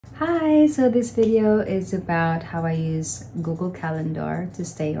Hi, so this video is about how I use Google Calendar to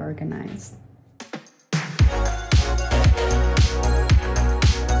stay organized.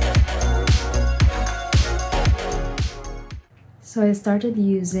 So I started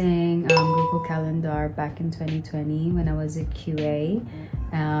using Google Calendar back in 2020 when I was a QA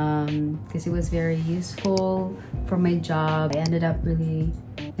because it was very useful for my job. I ended up really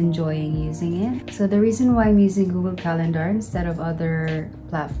enjoying using it. So the reason why I'm using Google Calendar instead of other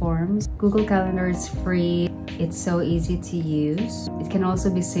platforms, Google Calendar is free. It's so easy to use. It can also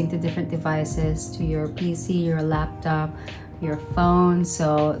be synced to different devices, to your PC, your laptop, your phone,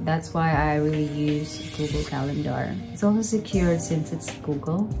 so that's why I really use Google Calendar. It's also secured since it's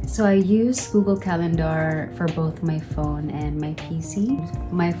Google. So I use Google Calendar for both my phone and my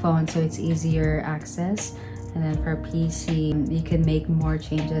PC. My phone, so it's easier access, and then for PC, you can make more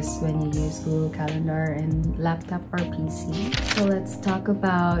changes when you use Google Calendar and laptop or PC. So let's talk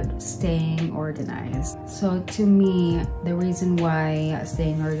about staying organized. So to me, the reason why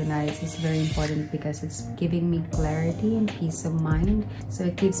staying organized is very important because it's giving me clarity and peace of mind. So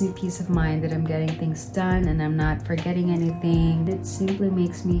it gives me peace of mind that I'm getting things done and I'm not forgetting anything. It simply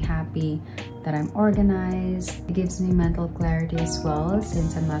makes me happy that I'm organized. It gives me mental clarity as well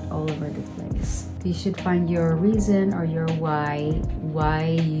since I'm not all over the place. You should find your reason or your why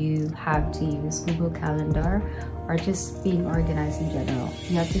you have to use Google Calendar or just being organized in general.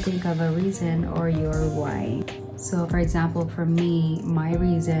 You have to think of a reason or your why. So for example, for me, my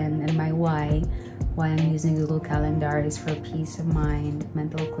reason and my why I'm using Google Calendar is for peace of mind,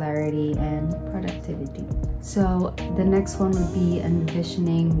 mental clarity, and productivity. So the next one would be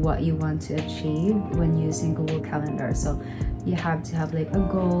envisioning what you want to achieve when using Google Calendar. So you have to have like a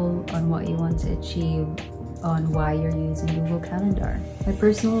goal on what you want to achieve on why you're using Google Calendar. My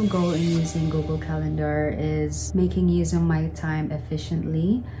personal goal in using Google Calendar is making use of my time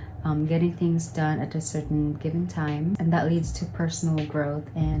efficiently, getting things done at a certain given time, and that leads to personal growth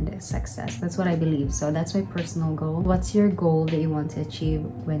and success. That's what I believe. So that's my personal goal. What's your goal that you want to achieve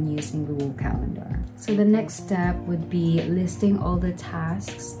when using Google Calendar? So the next step would be listing all the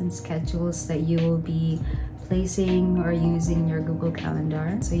tasks and schedules that you will be placing or using your Google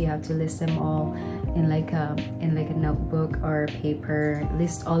Calendar. So you have to list them all in like a notebook or paper.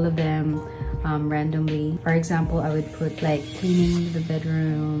 List all of them randomly. For example, I would put like cleaning the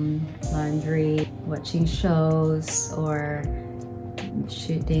bedroom, laundry, watching shows, or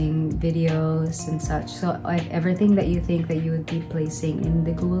shooting videos and such. So like everything that you think that you would be placing in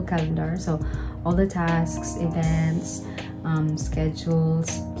the Google Calendar. So all the tasks, events,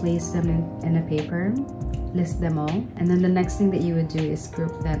 schedules, place them in a paper, list them all, and then the next thing that you would do is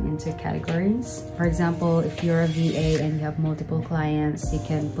group them into categories. For example, if you're a VA and you have multiple clients, you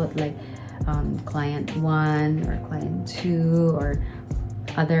can put like client 1 or client 2 or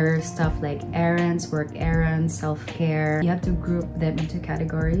other stuff like errands, work errands, self-care. You have to group them into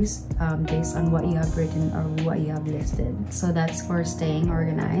categories based on what you have written or what you have listed. So that's for staying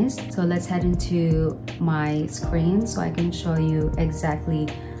organized. So let's head into my screen so I can show you exactly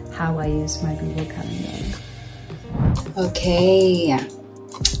how I use my Google Calendar. Okay,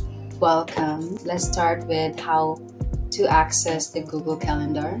 welcome. Let's start with how to access the Google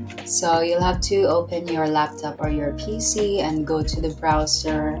Calendar. So you'll have to open your laptop or your PC and go to the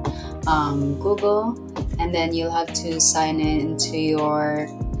browser Google, and then you'll have to sign in into your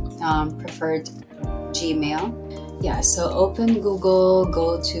preferred Gmail. Yeah, so open Google,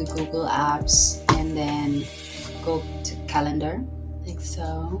 go to Google Apps, and then go to Calendar, like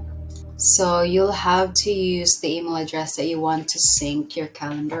so. So you'll have to use the email address that you want to sync your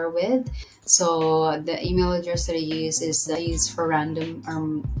calendar with. So the email address that I use is used for random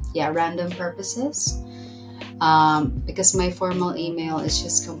purposes. Because my formal email is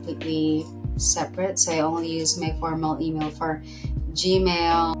just completely separate, so I only use my formal email for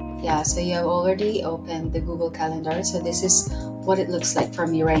Gmail. Yeah, so you have already opened the Google Calendar. So this is what it looks like for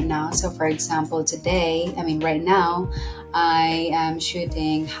me right now. So for example, right now, I am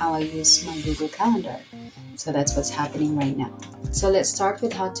shooting how I use my Google Calendar. So that's what's happening right now. So let's start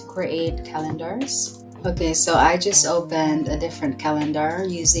with how to create calendars. Okay, so I just opened a different calendar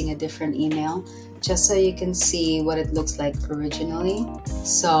using a different email just so you can see what it looks like originally.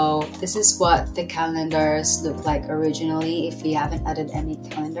 So this is what the calendars look like originally if you haven't added any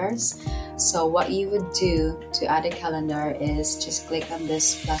calendars. So what you would do to add a calendar is just click on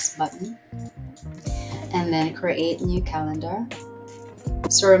this plus button and then create new calendar.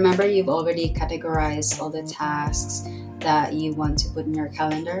 So remember, you've already categorized all the tasks that you want to put in your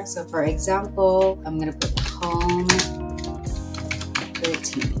calendar. So for example, I'm gonna put home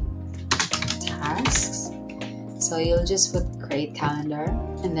routine tasks. So you'll just put create calendar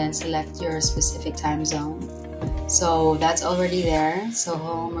and then select your specific time zone. So that's already there. So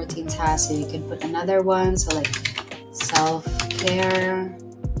home routine task, so you can put another one. So like self-care.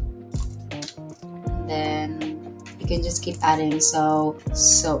 Then you can just keep adding. So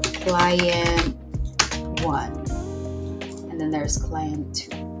client 1. And then there's client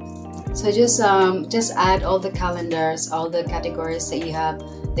 2. So just add all the calendars, all the categories that you have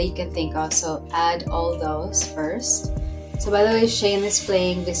that you can think of. So add all those first. So by the way, Shane is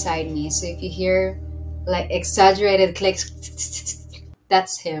playing beside me. So if you hear like exaggerated clicks,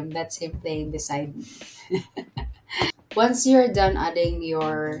 that's him playing beside me. Once you're done adding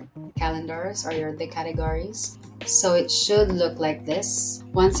your calendars or the categories, so it should look like this.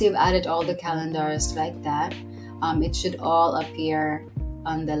 Once you've added all the calendars like that, it should all appear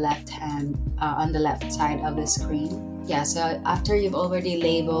on the left side of the screen. Yeah, so after you've already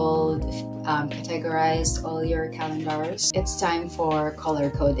labeled, categorized all your calendars, it's time for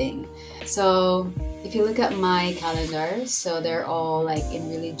color coding. So if you look at my calendars, so they're all like in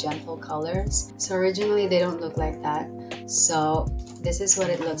really gentle colors. So originally they don't look like that. So this is what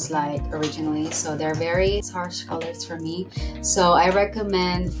it looks like originally. So they're very harsh colors for me. So I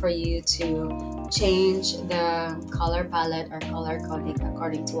recommend for you to change the color palette or color coding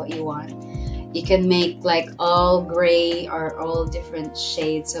according to what you want. You can make like all gray or all different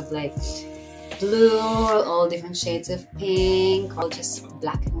shades of like blue, or all different shades of pink, or just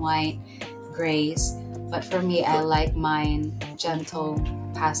black and white grays. But for me, I like mine gentle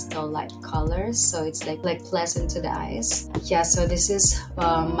pastel light colors, so it's like pleasant to the eyes. Yeah, so this is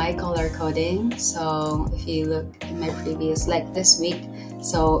my color coding. So if you look in my previous, like this week,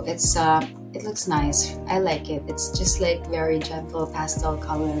 so it's it looks nice. I like it. It's just like very gentle pastel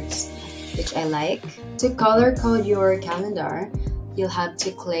colors, which I like. To color code your calendar, you'll have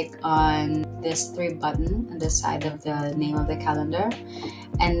to click on this 3 button on the side of the name of the calendar,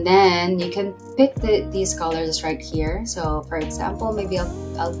 and then you can pick these colors right here. So for example, maybe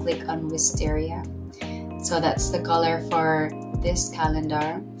I'll click on Wisteria. So that's the color for this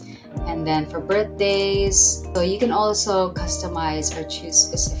calendar. And then for birthdays, so you can also customize or choose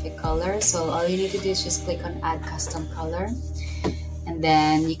specific colors. So all you need to do is just click on add custom color, and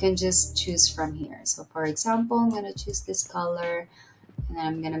then you can just choose from here. So for example, I'm gonna choose this color, and then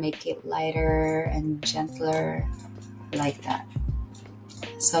I'm gonna make it lighter and gentler like that.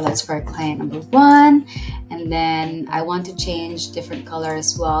 So that's for client number 1. And then I want to change different color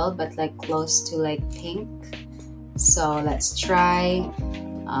as well, but like close to like pink. So let's try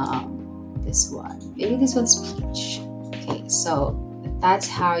this one. Maybe this one's peach. Okay, so that's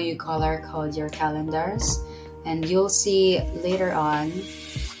how you color code your calendars, and you'll see later on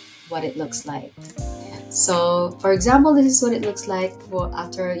what it looks like. So for example, this is what it looks like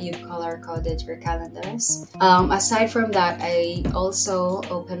after you've color coded your calendars. Aside from that, I also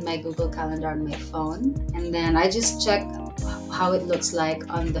open my Google Calendar on my phone, and then I just check how it looks like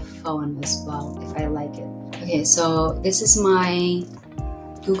on the phone as well, if I like it. Okay, so this is my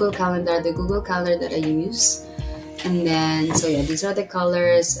Google Calendar, the Google Calendar that I use. And then, so yeah, these are the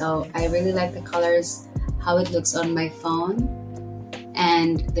colors. So I really like the colors, how it looks on my phone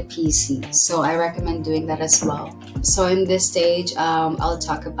and the PC. So I recommend doing that as well. So in this stage, I'll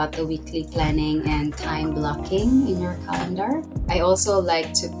talk about the weekly planning and time blocking in your calendar. I also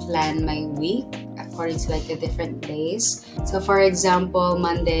like to plan my week according to like the different days. So for example,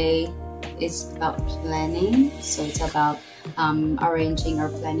 Monday is about planning. So it's about arranging or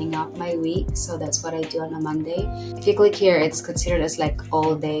planning out my week. So that's what I do on a Monday. If you click here, it's considered as like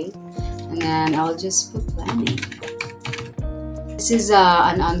all day. And then I'll just put planning. This is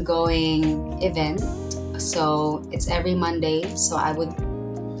an ongoing event, so it's every Monday. So I would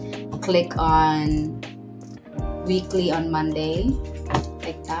click on weekly on Monday,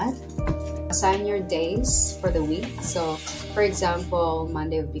 like that. Assign your days for the week. So for example,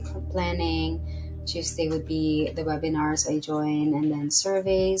 Monday would be planning, Tuesday would be the webinars I join and then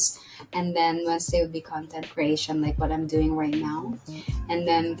surveys, and then Wednesday would be content creation, like what I'm doing right now, and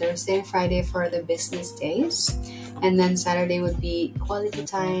then Thursday and Friday for the business days, and then Saturday would be quality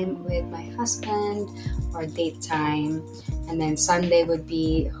time with my husband or date time, and then Sunday would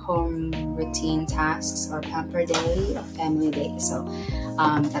be home routine tasks or pamper day or family day. So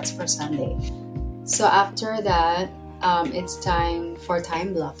that's for Sunday. So after that, it's time for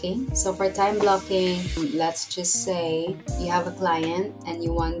time blocking. So for time blocking, let's just say you have a client and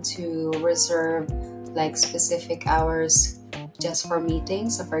you want to reserve like specific hours just for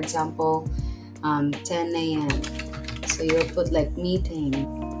meetings. So for example, 10 a.m. So you'll put like meeting,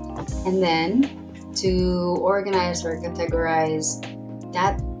 and then to organize or categorize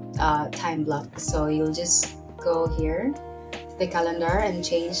that time block, so you'll just go here to the calendar and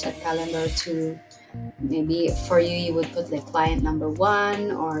change that calendar to, maybe for you, you would put like client number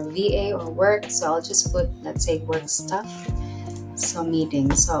 1 or VA or work. So I'll just put, let's say, work stuff. So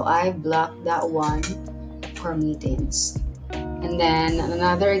meetings. So I blocked that one for meetings. And then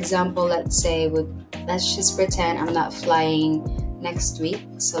another example, let's just pretend I'm not flying next week.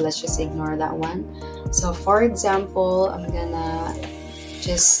 So let's just ignore that one. So for example, I'm gonna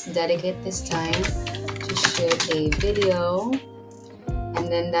just dedicate this time to shoot a video, and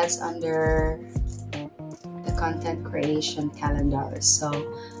then that's under the content creation calendar. So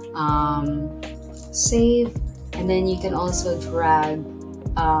save, and then you can also drag,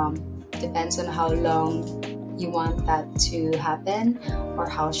 depends on how long you want that to happen or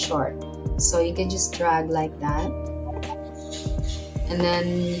how short. So you can just drag like that, and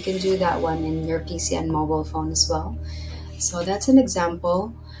then you can do that one in your PC and mobile phone as well. So that's an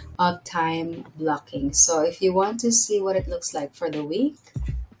example of time blocking. So if you want to see what it looks like for the week,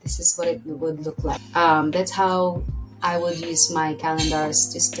 this is what it would look like. That's how I would use my calendars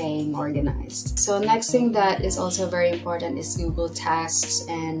to staying organized. So next thing that is also very important is Google Tasks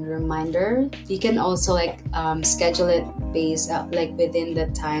and Reminder. You can also schedule it based like within the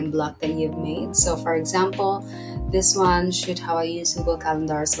time block that you've made. So for example, this one, shoot how I use Google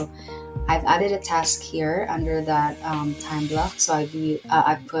Calendar. So I've added a task here under that time block. So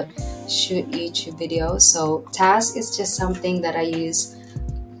I put shoot YouTube video. So task is just something that I use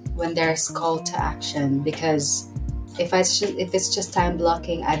when there's call to action, because if it's just time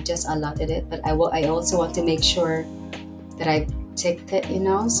blocking, I've just allotted it, but I also want to make sure that I ticked it,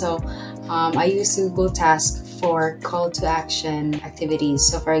 So I use Google Task for call to action activities.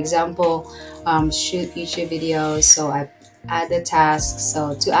 So for example, shoot YouTube videos. So I add the task.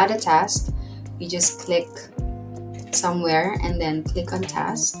 So to add a task, you just click somewhere and then click on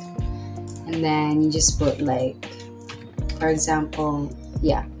task, and then you just put for example,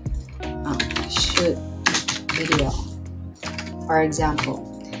 shoot video, for example.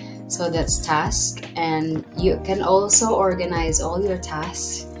 So that's task, and you can also organize all your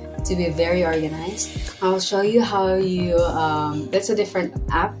tasks to be very organized. I'll show you how you that's a different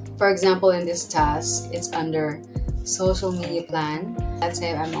app. For example, in this task, it's under social media plan. Let's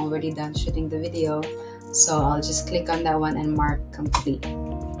say I'm already done shooting the video, so I'll just click on that one and mark complete.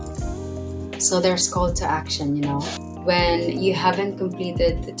 So there's call to action. When you haven't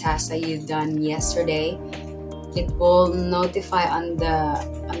completed the task that you've done yesterday, it will notify on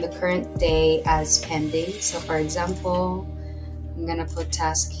the current day as pending. So for example, I'm gonna put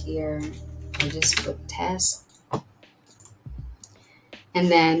task here. I'll just put test. And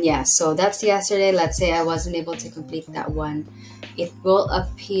then so that's yesterday. Let's say I wasn't able to complete that one. It will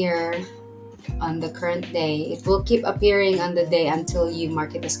appear on the current day. It will keep appearing on the day until you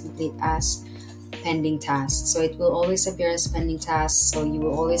mark it as complete as pending task. So it will always appear as pending task. So you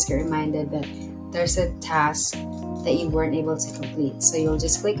will always get reminded that there's a task that you weren't able to complete. So you'll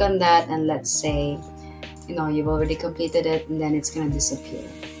just click on that, and let's say you've already completed it, and then it's gonna disappear.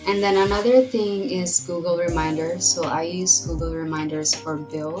 And then another thing is Google Reminders. So I use Google Reminders for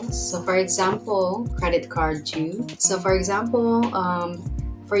bills. So for example, credit card due. So for example,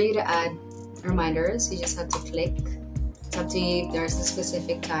 for you to add reminders, you just have to click. It's up to you if there's a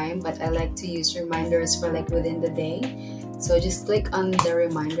specific time, but I like to use reminders for within the day. So just click on the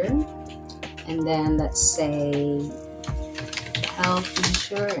reminder, and then let's say health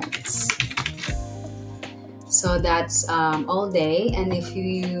insurance. So that's all day, and if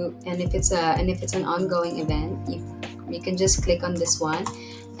it's an ongoing event, you can just click on this one,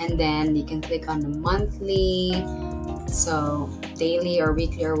 and then you can click on the monthly, so daily or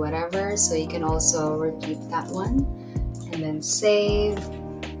weekly or whatever. So you can also repeat that one, and then save.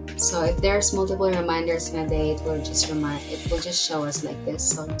 So if there's multiple reminders in a day, it will just show us like this.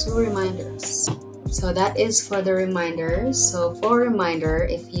 So 2 reminders. So that is for the reminders. So for reminder,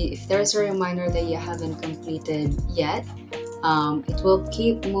 if there's a reminder that you haven't completed yet, it will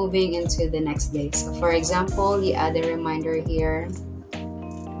keep moving into the next day. So for example, you add a reminder here,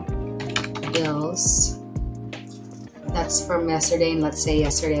 bills. That's from yesterday, and let's say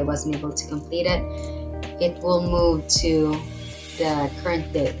yesterday I wasn't able to complete it. It will move to the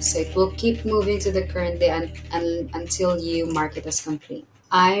current day. So it will keep moving to the current day until you mark it as complete.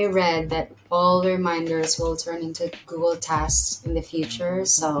 I read that all reminders will turn into Google Tasks in the future,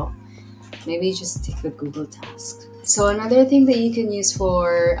 so maybe just stick with Google Tasks. So another thing that you can use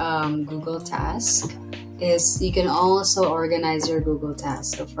for Google Tasks is you can also organize your Google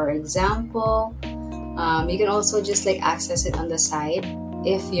Tasks. So for example, you can also just access it on the side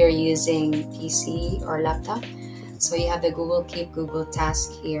if you're using PC or laptop. So you have the Google Keep Google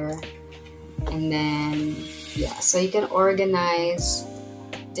Task here, And then, yeah, so you can organize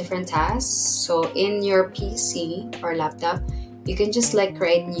different tasks. So in your PC or laptop, you can just like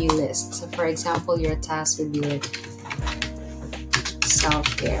create new lists. So for example, your task would be like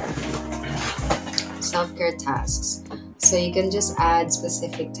self-care tasks. So you can just add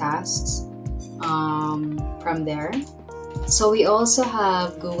specific tasks from there. So we also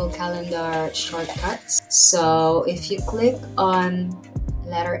have Google Calendar shortcuts. So if you click on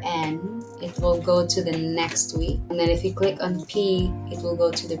letter N, it will go to the next week. And then if you click on P, it will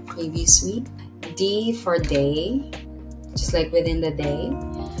go to the previous week. D for day, just like within the day.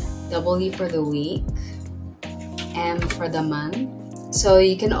 W for the week. M for the month. So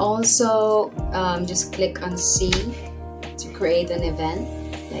you can also just click on C to create an event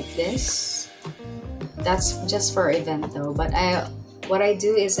like this. That's just for event though. But what I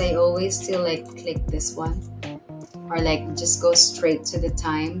do is I always still like click this one, or like just go straight to the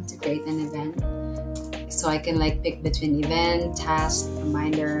time to create an event. So I can like pick between event, task,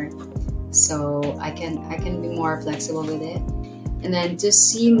 reminder. So I can be more flexible with it. And then to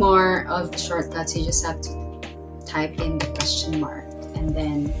see more of the shortcuts, you just have to type in the question mark, and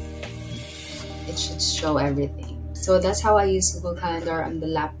then it should show everything. So that's how I use Google Calendar on the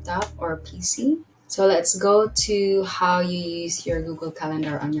laptop or PC. So let's go to how you use your Google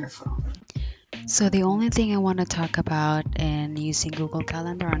Calendar on your phone. So the only thing I want to talk about in using Google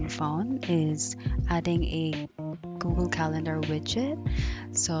Calendar on phone is adding a Google Calendar widget.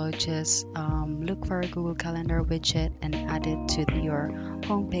 So just look for a Google Calendar widget and add it to your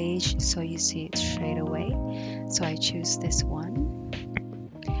home page so you see it straight away. So I choose this one,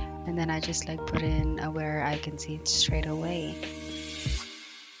 and then I just like put in where I can see it straight away.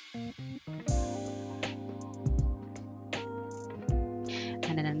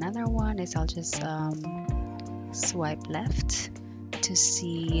 And then another one is I'll just swipe left to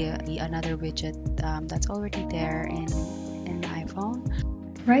see another widget that's already there in iPhone.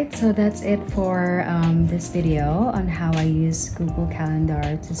 Right, so that's it for this video on how I use Google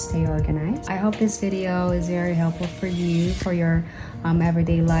Calendar to stay organized. I hope this video is very helpful for you, for your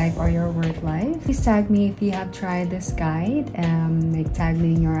everyday life or your work life. Please tag me if you have tried this guide, like tag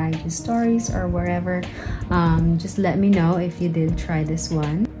me in your IG stories or wherever. Just let me know if you did try this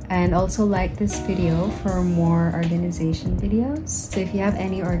one. And also like this video for more organization videos. So if you have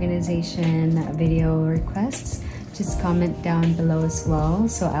any organization video requests, just comment down below as well,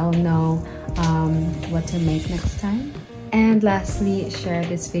 so I'll know what to make next time. And lastly, share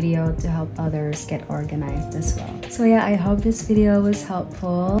this video to help others get organized as well. So yeah, I hope this video was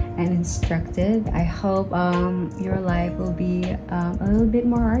helpful and instructive. I hope your life will be a little bit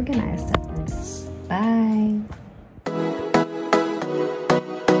more organized after this. Bye!